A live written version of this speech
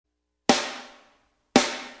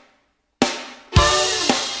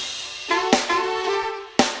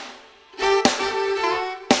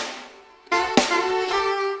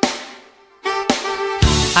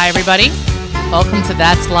everybody. Welcome to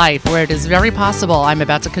That's Life, where it is very possible I'm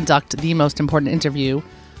about to conduct the most important interview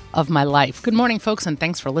of my life. Good morning, folks, and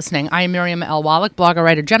thanks for listening. I am Miriam L. Wallach, blogger,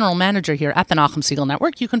 writer, general manager here at the Nachum Segal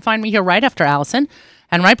Network. You can find me here right after Allison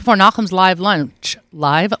and right before Nachum's live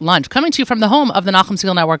lunch, coming to you from the home of the Nachum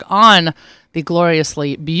Segal Network on the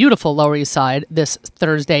gloriously beautiful Lower East Side this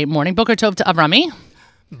Thursday morning. Boker Tov to Avrami.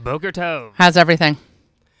 Boker Tov. How's everything?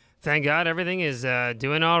 Thank God everything is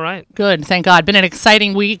doing all right. Good, thank God. Been an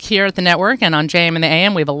exciting week here at the network and on JM and the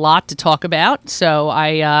AM. We have a lot to talk about. So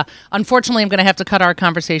I unfortunately am going to have to cut our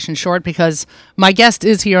conversation short because my guest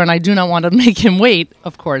is here and I do not want to make him wait,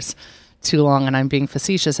 of course, too long. And I'm being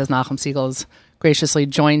facetious as Nachum Segal has graciously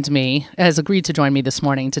has agreed to join me this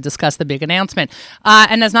morning to discuss the big announcement.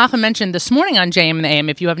 And as Nachum mentioned this morning on JM and the AM,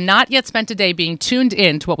 if you have not yet spent a day being tuned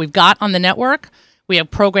in to what we've got on the network, we have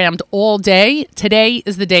programmed all day. Today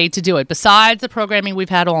is the day to do it. Besides the programming we've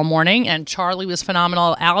had all morning, and Charlie was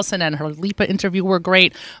phenomenal. Allison and her Lipa interview were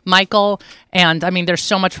great. Michael, and I mean, there's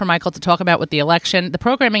so much for Michael to talk about with the election. The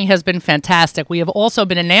programming has been fantastic. We have also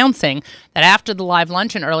been announcing that after the live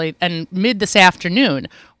luncheon early and mid this afternoon,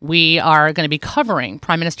 we are going to be covering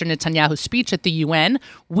Prime Minister Netanyahu's speech at the UN.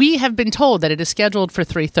 We have been told that it is scheduled for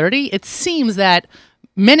 3:30. It seems that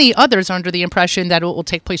many others are under the impression that it will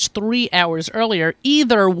take place 3 hours earlier.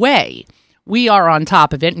 Either way, we are on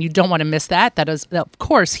top of it, and you don't want to miss that. That is, of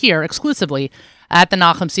course, here exclusively at the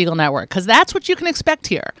Nachum Segal Network, because that's what you can expect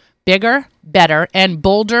here. Bigger, better, and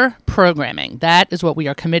bolder programming. That is what we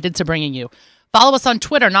are committed to bringing you. Follow us on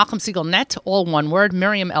Twitter, Nachum Segal Net, all one word.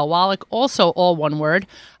 Miriam L. Wallach, also all one word.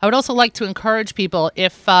 I would also like to encourage people,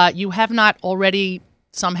 if you have not already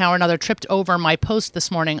somehow or another tripped over my post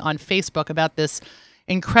this morning on Facebook about this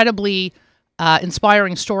incredibly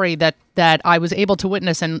inspiring story that I was able to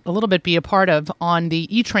witness and a little bit be a part of on the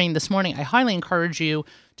E-Train this morning, I highly encourage you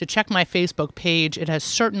to check my Facebook page. It has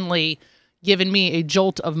certainly given me a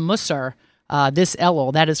jolt of Musar, this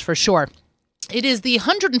Elul, that is for sure. It is the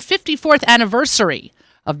 154th anniversary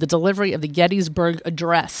of the delivery of the Gettysburg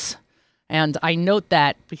Address. And I note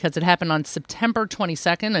that because it happened on September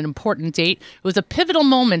 22nd, an important date. It was a pivotal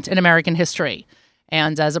moment in American history.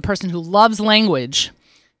 And as a person who loves language,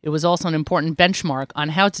 it was also an important benchmark on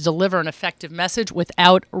how to deliver an effective message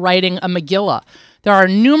without writing a Megillah. There are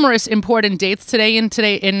numerous important dates today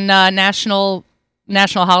in national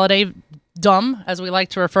holiday dumb, as we like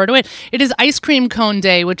to refer to it. It is Ice Cream Cone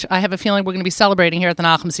Day, which I have a feeling we're going to be celebrating here at the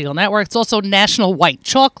Nachum Segal Network. It's also National White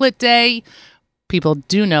Chocolate Day. People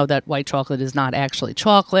do know that white chocolate is not actually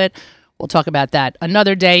chocolate. We'll talk about that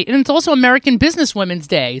another day. And it's also American Businesswomen's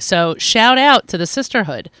Day. So shout out to the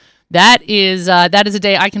sisterhood. That is a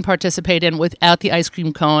day I can participate in without the ice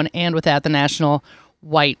cream cone and without the National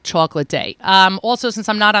White Chocolate Day. Also, since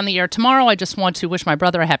I'm not on the air tomorrow, I just want to wish my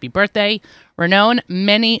brother a happy birthday. Renon,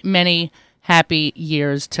 many, many happy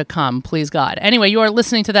years to come, please God. Anyway, you are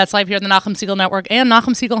listening to That's Live here on the Nachum Segal Network, and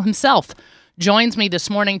Nachum Segal himself joins me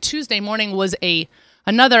this morning. Tuesday morning was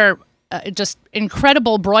another just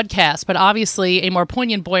incredible broadcast, but obviously a more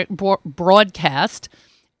poignant broadcast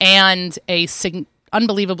and a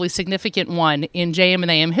unbelievably significant one in JM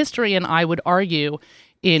and AM history, and I would argue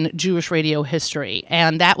in Jewish radio history.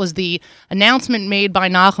 And that was the announcement made by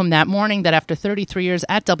Nachum that morning that after 33 years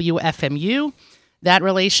at WFMU, that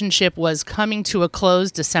relationship was coming to a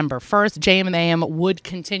close December 1st. JM and AM would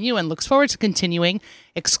continue and looks forward to continuing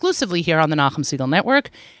exclusively here on the Nachum Segal Network.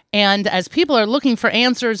 And as people are looking for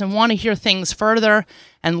answers and want to hear things further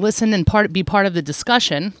and listen and be part of the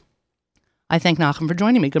discussion, I thank Nachum for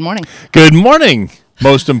joining me. Good morning. Good morning.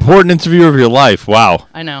 Most important interview of your life. Wow.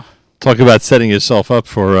 I know. Talk about setting yourself up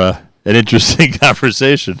for an interesting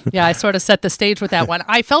conversation. Yeah, I sort of set the stage with that one.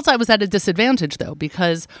 I felt I was at a disadvantage, though,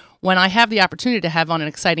 because when I have the opportunity to have on an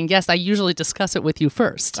exciting guest, I usually discuss it with you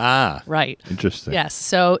first. Ah. Right. Interesting. Yes.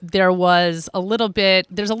 So there's a little bit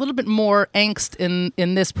more angst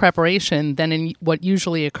in this preparation than in what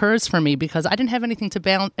usually occurs for me because I didn't have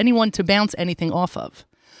anyone to bounce anything off of.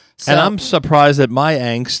 So, and I'm surprised at my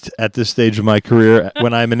angst at this stage of my career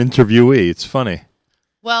when I'm an interviewee. It's funny.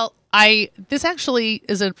 Well, this actually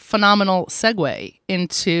is a phenomenal segue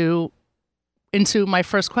into my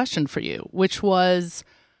first question for you, which was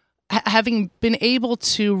having been able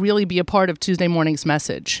to really be a part of Tuesday morning's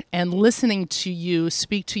message and listening to you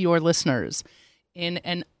speak to your listeners in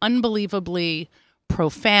an unbelievably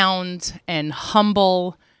profound and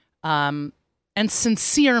humble and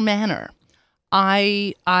sincere manner.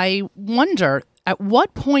 I wonder, at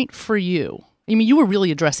what point for you, I mean, you were really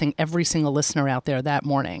addressing every single listener out there that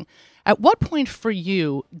morning. At what point for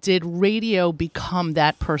you did radio become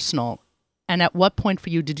that personal? And at what point for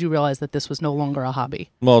you did you realize that this was no longer a hobby?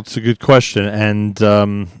 Well, it's a good question. And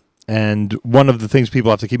And one of the things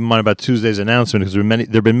people have to keep in mind about Tuesday's announcement, because there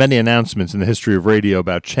have been many announcements in the history of radio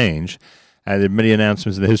about change, and there are many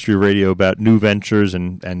announcements in the history of radio about new ventures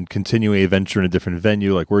and continuing a venture in a different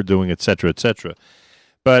venue like we're doing, et cetera, et cetera.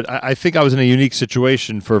 But I think I was in a unique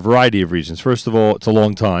situation for a variety of reasons. First of all, it's a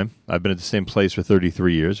long time. I've been at the same place for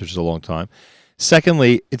 33 years, which is a long time.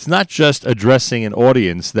 Secondly, it's not just addressing an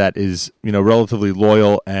audience that is, relatively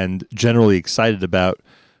loyal and generally excited about,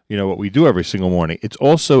 what we do every single morning. It's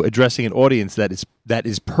also addressing an audience that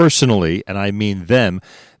is personally, and I mean them,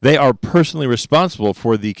 they are personally responsible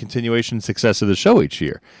for the continuation and success of the show each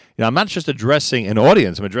year. I'm not just addressing an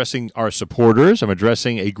audience. I'm addressing our supporters. I'm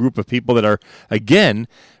addressing a group of people that are, again,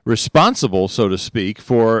 responsible, so to speak,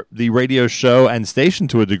 for the radio show and station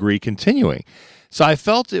to a degree continuing. So I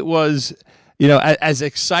felt it was, as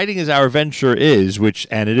exciting as our venture is,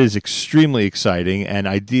 and it is extremely exciting, and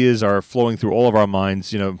ideas are flowing through all of our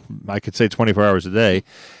minds, I could say 24 hours a day,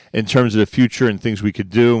 in terms of the future and things we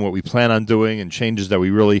could do and what we plan on doing and changes that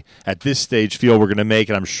we really, at this stage, feel we're going to make.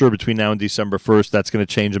 And I'm sure between now and December 1st, that's going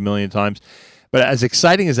to change a million times. But as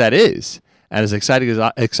exciting as that is, and as excited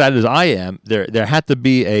as I am, there had to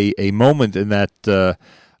be a moment in that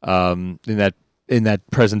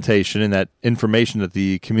presentation, in that information that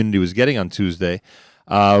the community was getting on Tuesday,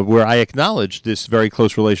 where I acknowledged this very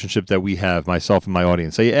close relationship that we have, myself and my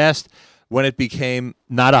audience. So you asked when it became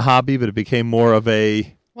not a hobby, but it became more of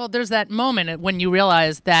a... Well, there's that moment when you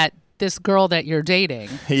realize that this girl that you're dating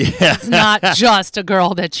is not just a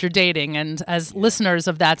girl that you're dating. And as listeners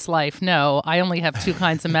of That's Life know, I only have two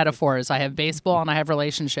kinds of metaphors. I have baseball and I have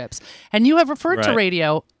relationships. And you have referred to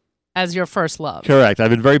radio as your first love. Correct. I've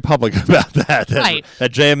been very public about that. Right.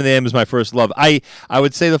 That JM and the AM is my first love. I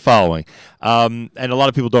would say the following, and a lot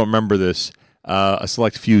of people don't remember this. A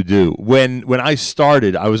select few do. When I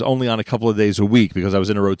started, I was only on a couple of days a week because I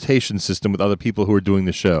was in a rotation system with other people who were doing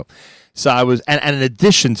the show. So I was, and in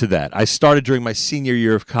addition to that, I started during my senior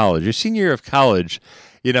year of college. Your senior year of college,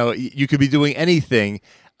 you could be doing anything.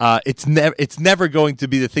 It's never going to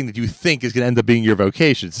be the thing that you think is going to end up being your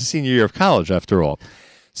vocation. It's the senior year of college, after all.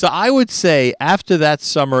 So I would say after that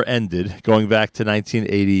summer ended, going back to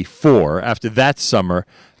 1984, after that summer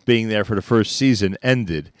being there for the first season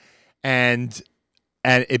ended, and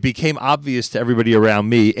it became obvious to everybody around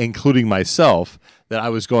me, including myself, that I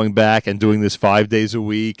was going back and doing this 5 days a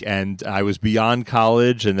week, and I was beyond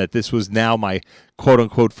college, and that this was now my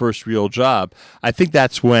quote-unquote first real job. I think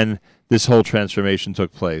that's when this whole transformation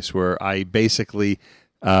took place, where I basically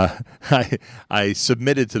I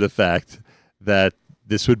submitted to the fact that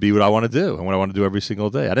this would be what I want to do and what I want to do every single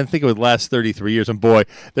day. I didn't think it would last 33 years. And boy,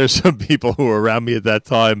 there's some people who were around me at that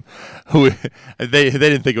time who they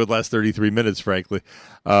didn't think it would last 33 minutes, frankly.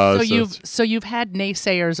 So you've had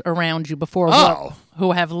naysayers around you before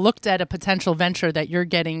who have looked at a potential venture that you're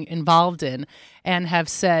getting involved in and have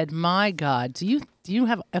said, "My God, do you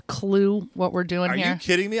have a clue what we're doing here?" Are you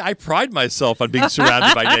kidding me? I pride myself on being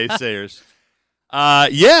surrounded by naysayers.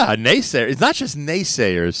 Yeah, naysayers. It's not just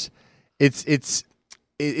naysayers.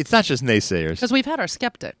 It's not just naysayers. Because we've had our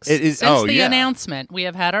skeptics. Since the announcement, we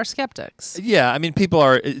have had our skeptics. Yeah, I mean,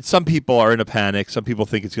 some people are in a panic. Some people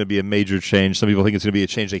think it's going to be a major change. Some people think it's going to be a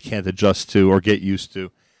change they can't adjust to or get used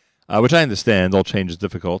to, which I understand. All change is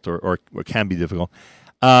difficult or can be difficult.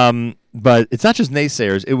 But it's not just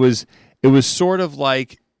naysayers. It was sort of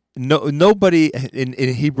like nobody, in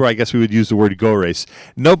Hebrew, I guess we would use the word gores.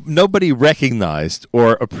 Nobody recognized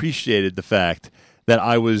or appreciated the fact that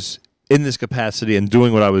I was in this capacity and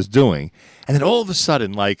doing what I was doing. And then all of a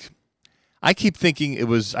sudden, I keep thinking it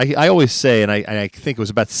was, I always say, and I think it was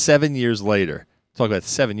about 7 years later, talk about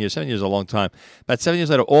 7 years, 7 years is a long time, about 7 years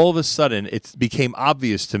later, all of a sudden, it became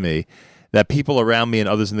obvious to me that people around me and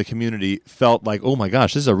others in the community felt like, oh my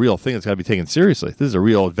gosh, this is a real thing that's got to be taken seriously. This is a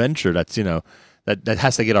real adventure that's, that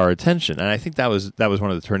has to get our attention. And I think that was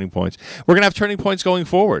one of the turning points. We're going to have turning points going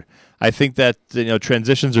forward. I think that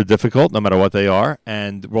transitions are difficult no matter what they are,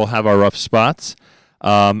 and we'll have our rough spots.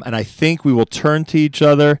 And I think we will turn to each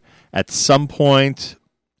other at some point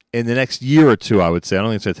in the next year or two, I would say. I don't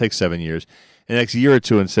think it's going to take 7 years. In the next year or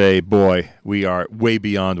two and say, boy, we are way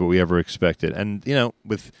beyond what we ever expected. And,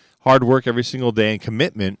 with hard work every single day and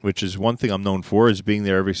commitment, which is one thing I'm known for, is being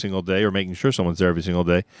there every single day or making sure someone's there every single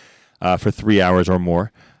day for 3 hours or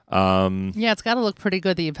more. Yeah, it's got to look pretty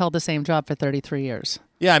good that you've held the same job for 33 years.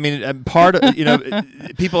 Yeah, I mean, part of,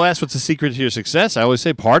 people ask what's the secret to your success. I always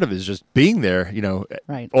say part of it is just being there,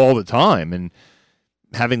 right, all the time and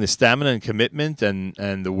having the stamina and commitment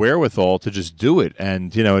and the wherewithal to just do it.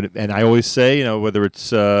 And, and I always say, whether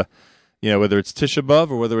it's Tisha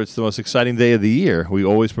B'Av or whether it's the most exciting day of the year, we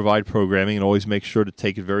always provide programming and always make sure to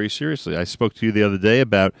take it very seriously. I spoke to you the other day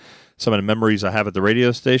about some of the memories I have at the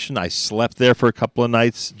radio station. I slept there for a couple of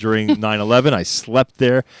nights during 9/11. I slept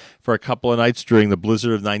there for a couple of nights during the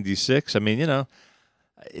blizzard of '96. I mean,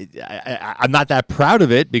 I'm not that proud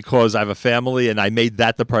of it because I have a family and I made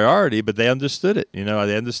that the priority, but they understood it.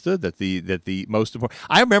 They understood that the most important.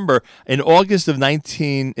 I remember in August of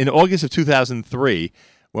 2003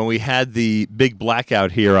 when we had the big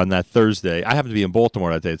blackout here on that Thursday. I happened to be in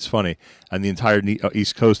Baltimore that day. It's funny, and the entire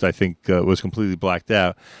East Coast I think was completely blacked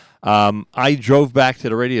out. I drove back to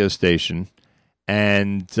the radio station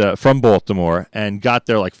and from Baltimore and got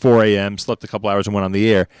there like 4 a.m. Slept a couple hours and went on the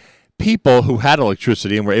air. People who had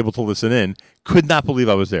electricity and were able to listen in could not believe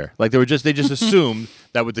I was there. Like they just assumed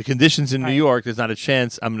that with the conditions in New York, there's not a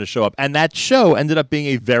chance I'm going to show up. And that show ended up being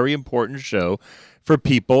a very important show for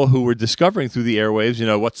people who were discovering through the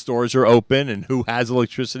airwaves, what stores are open and who has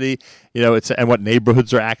electricity, and what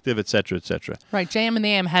neighborhoods are active, et cetera, et cetera. Right. JM and the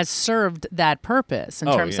AM has served that purpose in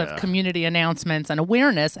terms of community announcements and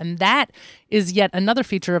awareness. And that is yet another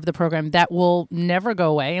feature of the program that will never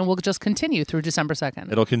go away and will just continue through December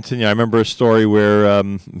 2nd. It'll continue. I remember a story where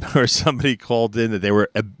somebody called in that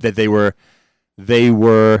they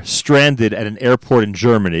were stranded at an airport in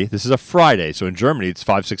Germany. This is a Friday, so in Germany it's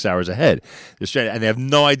 5-6 hours ahead. They're stranded, and they have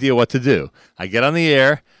no idea what to do. I get on the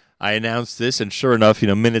air, I announce this, and sure enough,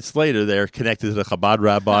 minutes later they're connected to the Chabad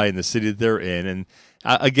rabbi in the city that they're in. And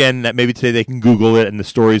again, that maybe today they can Google it, and the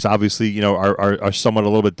stories obviously are somewhat a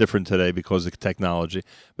little bit different today because of technology.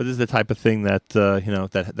 But this is the type of thing that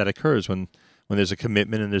that occurs when there's a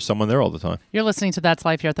commitment and there's someone there all the time. You're listening to That's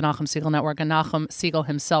Life here at the Nachum Segal Network, and Nachum Segal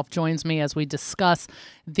himself joins me as we discuss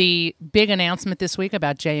the big announcement this week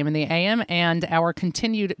about JM and the AM and our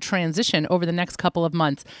continued transition over the next couple of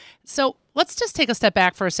months. So let's just take a step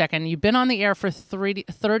back for a second. You've been on the air for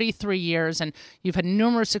 33 years, and you've had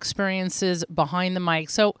numerous experiences behind the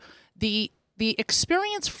mic. So the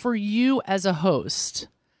experience for you as a host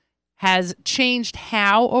has changed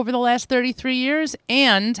how over the last 33 years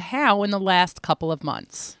and how in the last couple of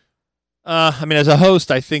months? As a host,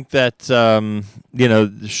 I think that,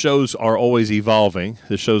 the shows are always evolving.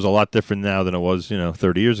 The show's a lot different now than it was,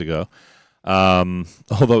 30 years ago.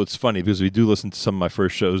 Although it's funny because we do listen to some of my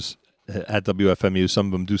first shows at WFMU. Some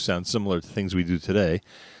of them do sound similar to things we do today.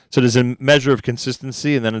 So there's a measure of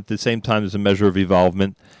consistency, and then at the same time, there's a measure of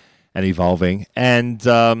evolvement and evolving. And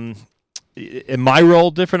in my role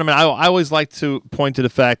different? I always like to point to the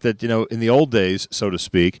fact that, in the old days, so to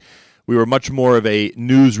speak, we were much more of a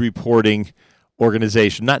news reporting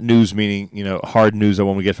organization. Not news meaning, hard news that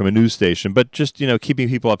one we get from a news station, but just, keeping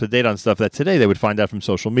people up to date on stuff that today they would find out from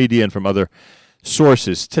social media and from other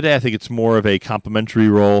sources. Today, I think it's more of a complementary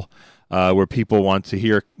role where people want to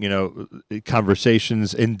hear,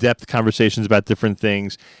 conversations, in-depth conversations about different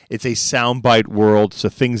things. It's a soundbite world, so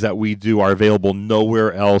things that we do are available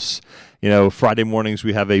nowhere else. Friday mornings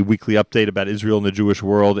we have a weekly update about Israel and the Jewish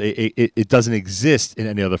world. It doesn't exist in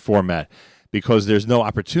any other format because there's no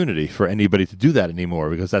opportunity for anybody to do that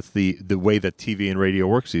anymore because that's the way that TV and radio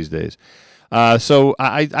works these days. So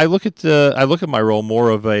I look at my role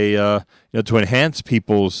more of a to enhance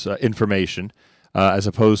people's information as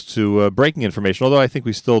opposed to breaking information. Although I think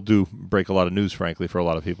we still do break a lot of news, frankly, for a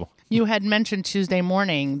lot of people. You had mentioned Tuesday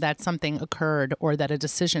morning that something occurred or that a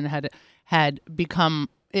decision had become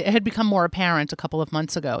more apparent a couple of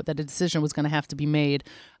months ago that a decision was going to have to be made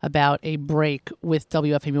about a break with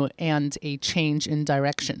WFMU and a change in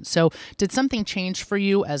direction. So did something change for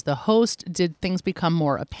you as the host? Did things become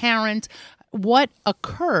more apparent? What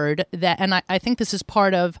occurred and I think this is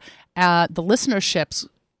part of the listenership's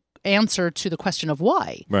answer to the question of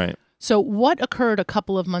why. Right. So what occurred a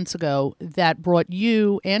couple of months ago that brought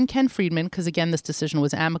you and Ken Friedman, because again, this decision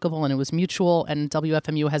was amicable and it was mutual, and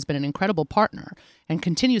WFMU has been an incredible partner and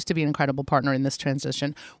continues to be an incredible partner in this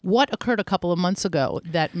transition. What occurred a couple of months ago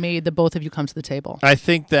that made the both of you come to the table? I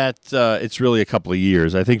think that it's really a couple of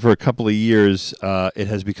years. I think for a couple of years, it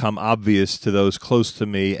has become obvious to those close to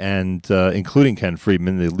me and including Ken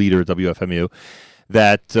Friedman, the leader at WFMU,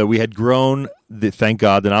 that we had grown, thank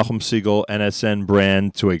God, the Nachum Segal NSN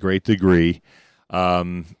brand to a great degree.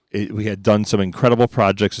 We had done some incredible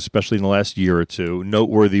projects, especially in the last year or two,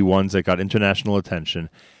 noteworthy ones that got international attention.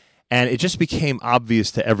 And it just became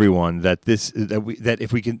obvious to everyone that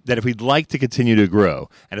if we'd like to continue to grow,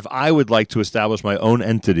 and if I would like to establish my own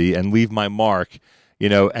entity and leave my mark,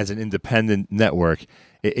 as an independent network,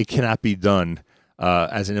 it cannot be done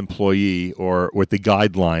as an employee or with the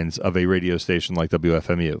guidelines of a radio station like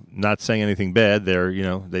WFMU. Not saying anything bad.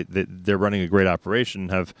 They're running a great operation,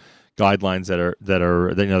 have guidelines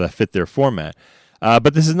that fit their format.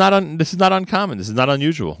 But this is not uncommon. This is not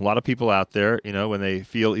unusual. A lot of people out there, when they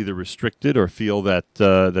feel either restricted or feel that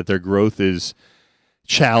that their growth is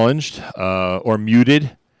challenged or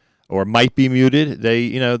muted or might be muted,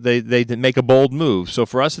 they make a bold move. So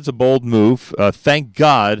for us, it's a bold move. Thank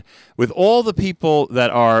God, with all the people that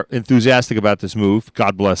are enthusiastic about this move,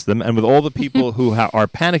 God bless them, and with all the people who are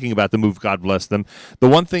panicking about the move, God bless them. The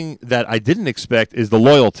one thing that I didn't expect is the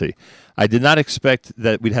loyalty. I did not expect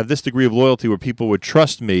that we'd have this degree of loyalty where people would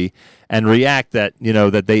trust me and react that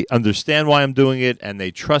they understand why I'm doing it and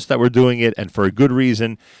they trust that we're doing it and for a good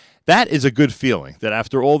reason. That is a good feeling, that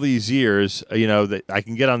after all these years, that I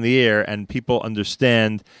can get on the air and people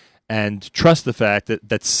understand and trust the fact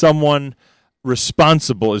that someone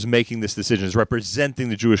responsible is making this decision, is representing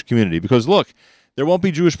the Jewish community. Because, look, there won't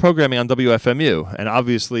be Jewish programming on WFMU, and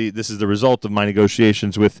obviously this is the result of my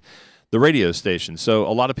negotiations with the radio station. So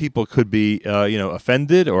a lot of people could be,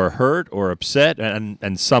 offended or hurt or upset,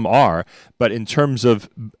 and some are. But in terms of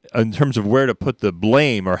where to put the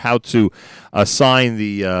blame or how to assign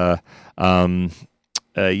the, in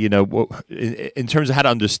terms of how to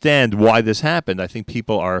understand why this happened, I think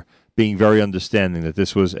people are being very understanding that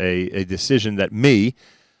this was a decision that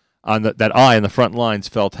that I on the front lines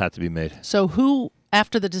felt had to be made. So who,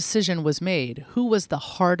 after the decision was made, who was the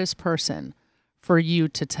hardest person for you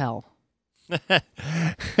to tell? I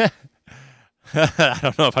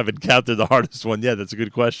don't know if I've encountered the hardest one yet. That's a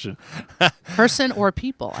good question. Person or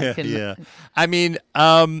people? Yeah. I mean,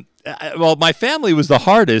 well, my family was the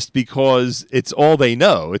hardest because it's all they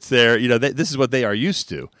know. It's their, this is what they are used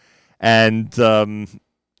to. And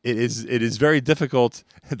it is very difficult.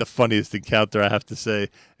 The funniest encounter, I have to say,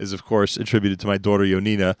 is, of course, attributed to my daughter,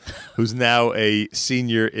 Yonina, who's now a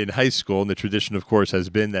senior in high school. And the tradition, of course, has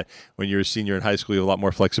been that when you're a senior in high school, you have a lot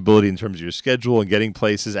more flexibility in terms of your schedule and getting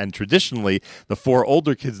places. And traditionally, the 4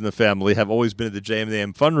 older kids in the family have always been at the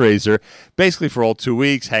JMAM fundraiser, basically for all 2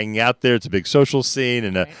 weeks, hanging out there. It's a big social scene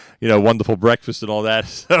and a wonderful breakfast and all that.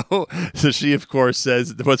 So she, of course,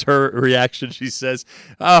 says, what's her reaction? She says,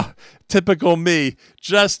 "Oh, typical me.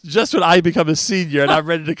 Just when I become a senior and I'm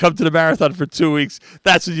ready to come to the marathon for 2 weeks,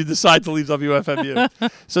 that's when you decide to leave WFMU."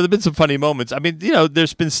 So there have been some funny moments. I mean,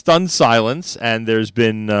 there's been stunned silence, and there's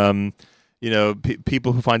been,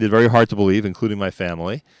 people who find it very hard to believe, including my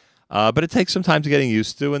family. But it takes some time to getting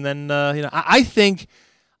used to. And then, I think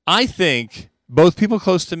both people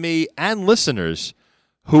close to me and listeners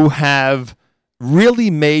who have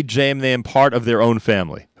really made JMNAM part of their own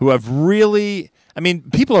family, who have really... I mean,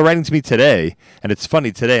 people are writing to me today, and it's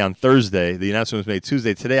funny, today on Thursday, the announcement was made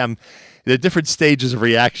Tuesday. Today, there are different stages of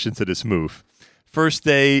reaction to this move. First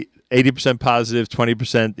day, 80% positive,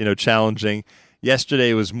 20%, challenging.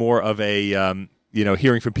 Yesterday was more of a,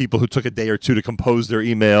 hearing from people who took a day or two to compose their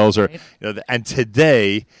emails, or, and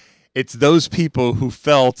today, it's those people who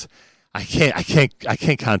felt, I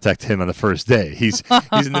can't contact him on the first day. He's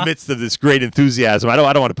in the midst of this great enthusiasm. I don't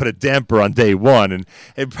want to put a damper on day one, and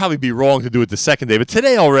it'd probably be wrong to do it the second day. But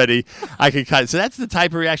today already, I can so that's the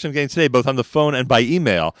type of reaction I'm getting today, both on the phone and by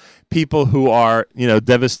email. People who are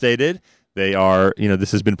devastated. They are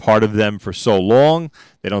this has been part of them for so long.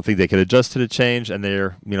 They don't think they can adjust to the change, and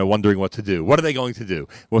they're wondering what to do. What are they going to do?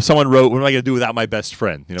 Well, someone wrote, "What am I going to do without my best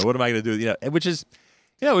friend? What am I going to do?" Which is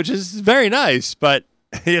very nice, but.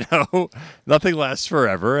 Nothing lasts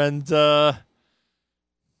forever, and I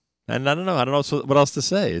don't know what else to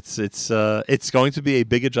say. It's going to be a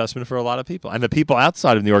big adjustment for a lot of people, and the people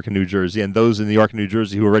outside of New York and New Jersey, and those in New York and New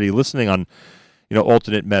Jersey who are already listening on,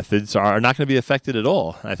 alternate methods are not going to be affected at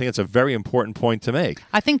all. I think it's a very important point to make.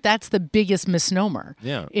 I think that's the biggest misnomer.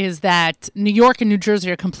 Yeah. Is that New York and New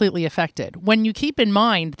Jersey are completely affected. When you keep in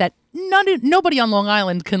mind that nobody on Long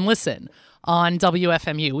Island can listen on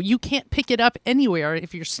WFMU. You can't pick it up anywhere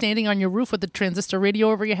if you're standing on your roof with a transistor radio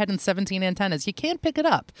over your head and 17 antennas. You can't pick it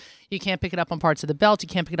up. You can't pick it up on parts of the Belt. You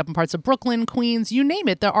can't pick it up in parts of Brooklyn, Queens, you name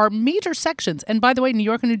it. There are major sections. And by the way, New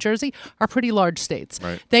York and New Jersey are pretty large states.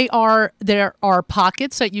 Right. There are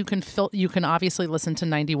pockets that you can obviously listen to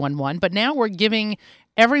 91.1, but now we're giving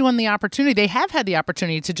everyone the opportunity. They have had the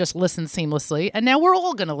opportunity to just listen seamlessly, and now we're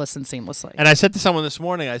all going to listen seamlessly. And I said to someone this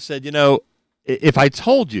morning, I said, if I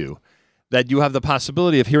told you that you have the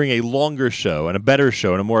possibility of hearing a longer show and a better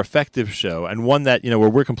show and a more effective show, and one that, where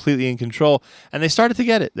we're completely in control. And they started to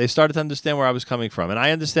get it. They started to understand where I was coming from. And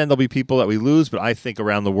I understand there'll be people that we lose, but I think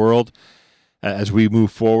around the world, as we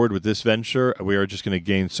move forward with this venture, we are just going to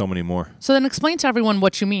gain so many more. So then explain to everyone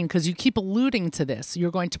what you mean, because you keep alluding to this.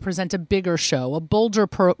 You're going to present a bigger show, a bolder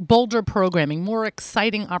programming, more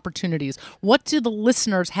exciting opportunities. What do the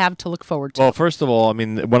listeners have to look forward to? Well, first of all, I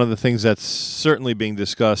mean, one of the things that's certainly being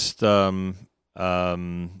discussed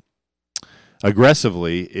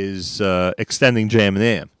aggressively is extending JM and the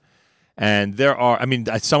AM. And there are,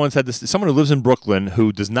 someone said this, someone who lives in Brooklyn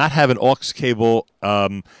who does not have an aux cable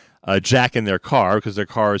jack in their car because their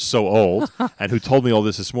car is so old, and who told me all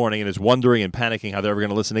this morning and is wondering and panicking how they're ever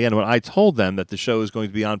going to listen again. When I told them that the show is going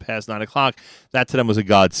to be on past 9 o'clock, that to them was a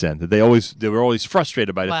godsend. That they were always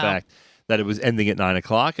frustrated by the fact that it was ending at 9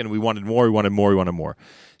 o'clock, and we wanted more.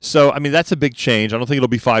 So, that's a big change. I don't think it'll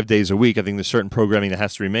be 5 days a week. I think there's certain programming that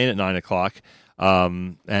has to remain at 9 o'clock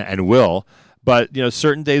and will. But,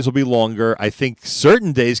 certain days will be longer. I think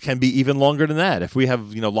certain days can be even longer than that. If we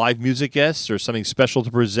have, live music guests or something special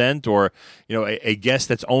to present, or, a guest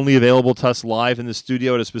that's only available to us live in the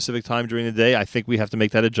studio at a specific time during the day, I think we have to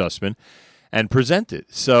make that adjustment and present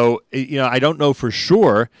it. So, I don't know for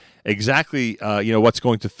sure exactly, what's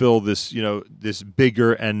going to fill this, this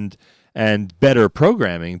bigger and better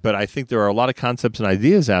programming. But I think there are a lot of concepts and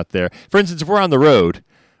ideas out there. For instance, if we're on the road,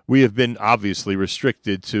 we have been obviously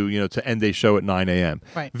restricted to, to end a show at 9 a.m.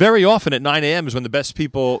 Right. Very often at 9 a.m. is when the best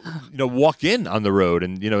people, walk in on the road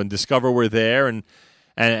and, and discover we're there and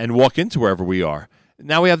walk into wherever we are.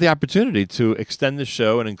 Now we have the opportunity to extend the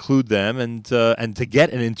show and include them and to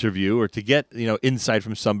get an interview or to get, insight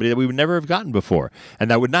from somebody that we would never have gotten before.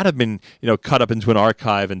 And that would not have been, cut up into an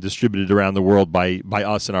archive and distributed around the world by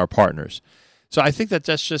us and our partners. So I think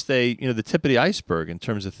that's just the tip of the iceberg in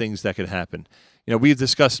terms of things that could happen. We've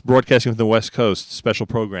discussed broadcasting from the West Coast, special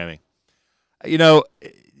programming.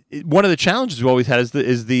 One of the challenges we always had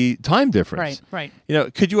is the time difference. Right.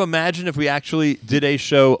 Could you imagine if we actually did a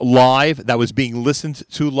show live that was being listened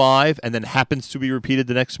to live and then happens to be repeated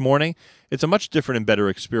the next morning? It's a much different and better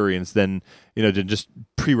experience than just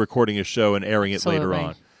pre-recording a show and airing it later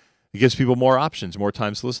on. It gives people more options, more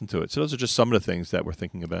times to listen to it. So those are just some of the things that we're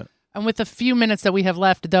thinking about. And with the few minutes that we have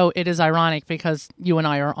left, though, it is ironic because you and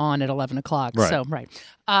I are on at 11 o'clock. Right. So, right.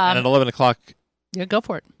 And at 11 o'clock... Yeah, go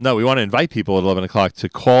for it. No, we want to invite people at 11 o'clock to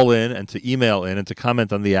call in and to email in and to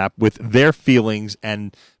comment on the app with their feelings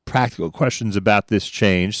and practical questions about this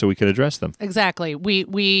change so we can address them. Exactly.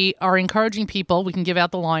 We are encouraging people. We can give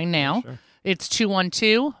out the line now. Sure. It's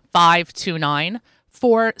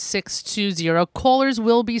 212-529-4620. Callers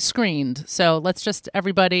will be screened. So let's just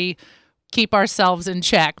everybody keep ourselves in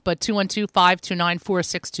check. But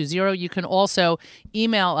 212-529-4620. You can also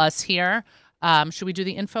email us here. Should we do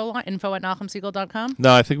the info line? info@NachumSegal.com?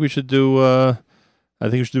 No, I think we should do Nachum at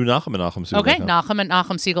NachumSegal.com. Okay, Nachum at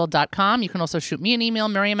NachumSegal.com. You can also shoot me an email,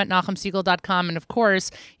 Miriam at NachumSegal.com. And of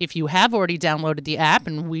course, if you have already downloaded the app,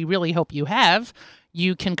 and we really hope you have,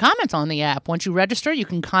 you can comment on the app. Once you register, you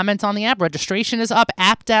can comment on the app. Registration is up.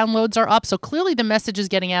 App downloads are up. So clearly the message is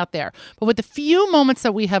getting out there. But with the few moments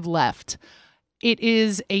that we have left, it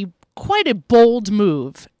is quite a bold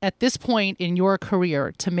move at this point in your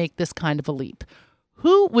career to make this kind of a leap.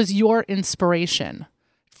 Who was your inspiration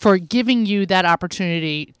for giving you that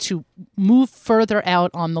opportunity to move further out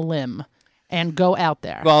on the limb and go out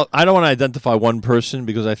there? Well, I don't want to identify one person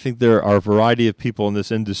because I think there are a variety of people in this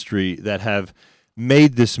industry that have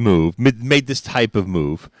made this move, made this type of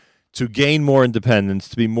move to gain more independence,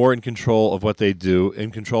 to be more in control of what they do,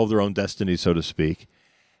 in control of their own destiny, so to speak.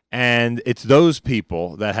 And it's those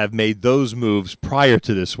people that have made those moves prior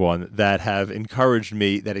to this one that have encouraged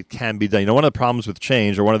me that it can be done. One of the problems with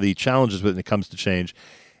change, or one of the challenges when it comes to change,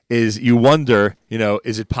 is you wonder,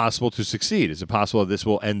 is it possible to succeed? Is it possible that this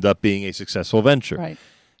will end up being a successful venture? Right.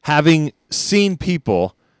 Having seen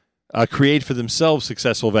people create for themselves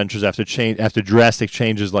successful ventures after drastic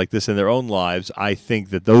changes like this in their own lives, I think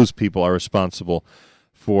that those people are responsible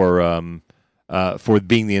for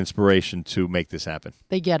being the inspiration to make this happen.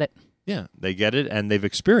 They get it. Yeah, they get it, and they've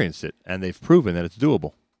experienced it, and they've proven that it's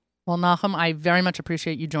doable. Well, Nachum, I very much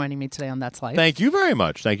appreciate you joining me today on That's Life. Thank you very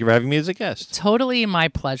much. Thank you for having me as a guest. Totally my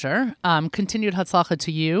pleasure. Continued Hatzlacha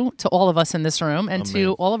to you, to all of us in this room, and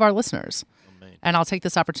to all of our listeners. Amen. And I'll take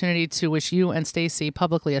this opportunity to wish you and Stacy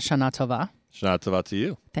publicly a Shana Tova. Shana Tova to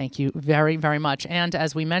you. Thank you very, very much. And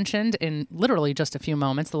as we mentioned, in literally just a few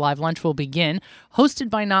moments, the live lunch will begin, hosted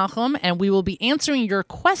by Nachum, and we will be answering your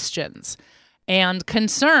questions and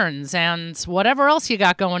concerns and whatever else you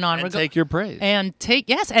got going on. And take your praise. And take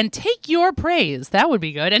your praise. That would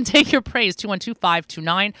be good. And take your praise.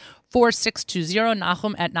 212-529-4620,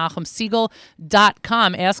 Nachum at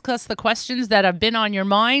NachumSegal.com. Ask us the questions that have been on your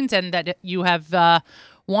mind and that you have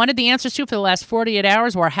wanted the answers to for the last 48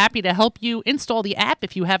 hours. We're happy to help you install the app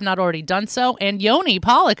if you have not already done so. And Yoni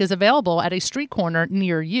Pollock is available at a street corner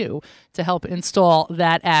near you to help install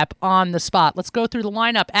that app on the spot. Let's go through the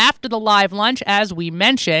lineup after the live lunch, as we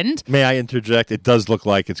mentioned. May I interject? It does look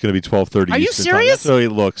like it's going to be 12:30. Are you Eastern serious? Time. That's the way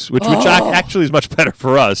it looks, which actually is much better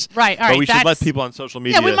for us. Right, all but right, we should let that's- people on social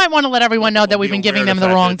media. Yeah, we might want to let everyone know that we've been giving them the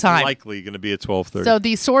wrong time. Likely going to be at 12:30. So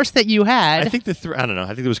the source that you had. I think I don't know. I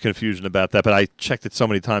think there was confusion about that, but I checked it so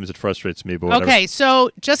many times it frustrates me. But whatever. Okay, so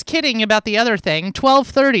just kidding about the other thing.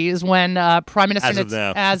 12:30 is when Prime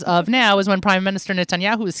Minister as of now is when Prime Minister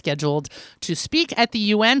Netanyahu is scheduled to speak at the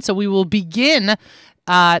UN. So we will begin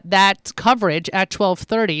that coverage at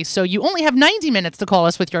 12:30. So you only have 90 minutes to call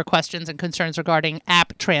us with your questions and concerns regarding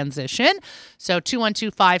app transition. So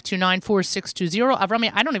 212-529-4620.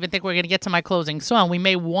 Avrami, I don't even think we're going to get to my closing song. We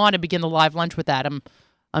may want to begin the live lunch with that.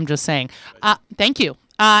 I'm just saying. Thank you.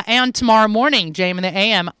 And tomorrow morning, JM in the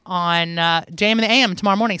AM on JM in the AM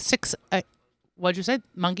tomorrow morning, 6. What'd you say?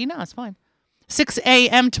 Mangina? That's fine. 6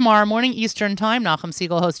 a.m. tomorrow morning, Eastern Time. Nachum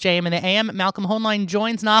Siegel hosts JM in the AM. Malcolm Hoenlein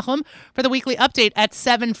joins Nachum for the weekly update at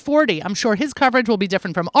 7:40. I'm sure his coverage will be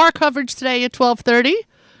different from our coverage today at 12:30.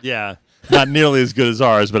 Yeah. Not nearly as good as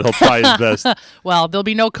ours, but he'll try his best. Well, there'll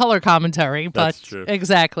be no color commentary, but That's true.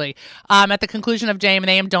 Exactly. At the conclusion of JM and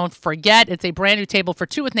AM, don't forget, it's a brand new table for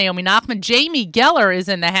two with Naomi Nachman. Jamie Geller is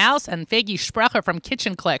in the house, and Fegi Sprecher from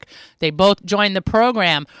Kitchen Click. They both join the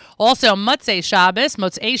program. Also, Motzei Shabbos,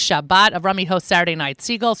 Motzei Shabbat, Avrami hosts Saturday Night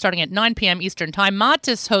Seagull, starting at 9 p.m. Eastern Time.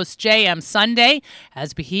 Matis hosts JM Sunday,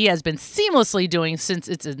 as he has been seamlessly doing since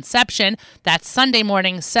its inception. That's Sunday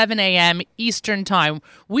morning, 7 a.m. Eastern Time.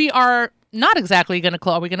 We are not exactly going to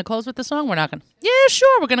close. Are we going to close with the song? We're not going to. Yeah,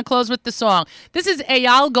 sure. We're going to close with the song. This is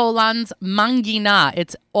Eyal Golan's Mangina.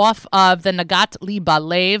 It's off of the Nagat Li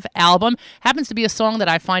Balev album. Happens to be a song that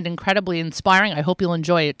I find incredibly inspiring. I hope you'll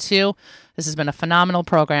enjoy it too. This has been a phenomenal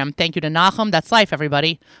program. Thank you to Nachum. That's life,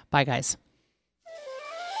 everybody. Bye, guys.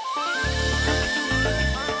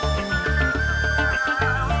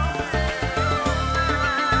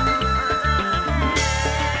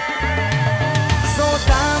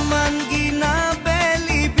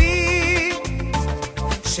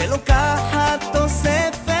 שלוקחת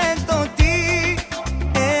תוספת אותי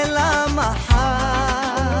אל המחר,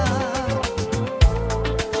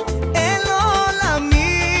 אל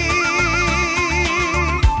עולמי,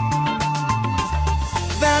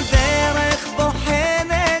 והדרך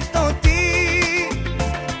בוחנת אותי,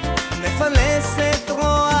 מפלסת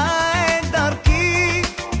רואה את דרכי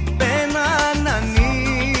בין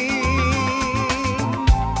עננים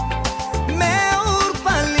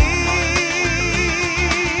מעורפלים.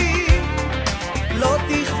 לא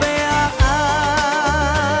תכבה האהבה,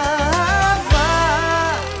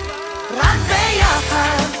 רק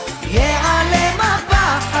ביחד ייעלם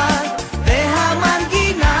הפחד,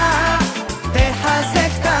 והמנגינה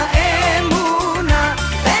תחזק את האמונה.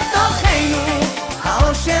 בתוכנו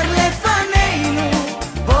האושר לפנינו,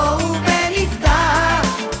 בואו ונפתח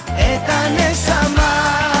את הנשמה.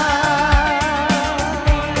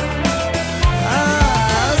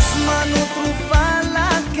 הזמן הוא תרופה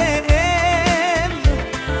לכאב,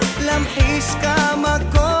 להמחיש כמה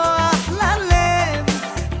כוח ללב,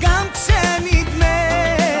 גם כשנדמה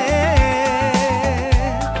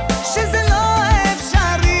שזה לא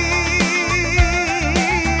אפשרי.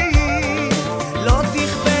 לא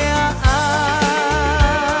תכבה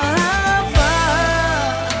האהבה,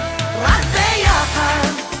 רק ביחד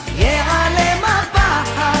ייעלם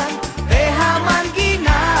הפחד,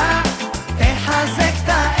 והמנגינה תחזק את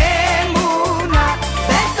האמונה.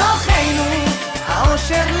 בתוכנו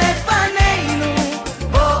האושר לפנינו,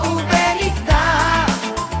 בואו ונפתח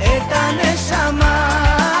את הנשמה.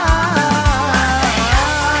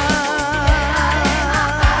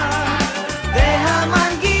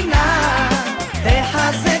 והמנגינה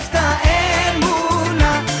תחזק את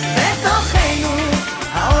האמונה. בתוכנו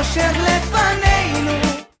האושר לפנינו,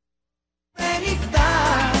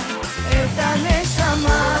 ונפתח את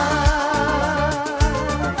הנשמה.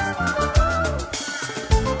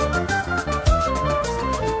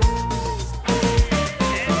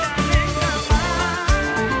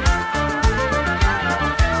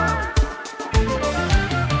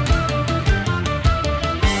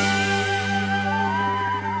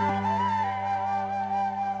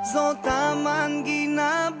 זאת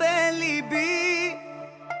המנגינה בליבי,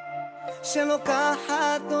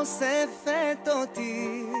 שלוקחת אוספת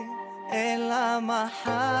אותי אל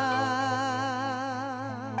המחר.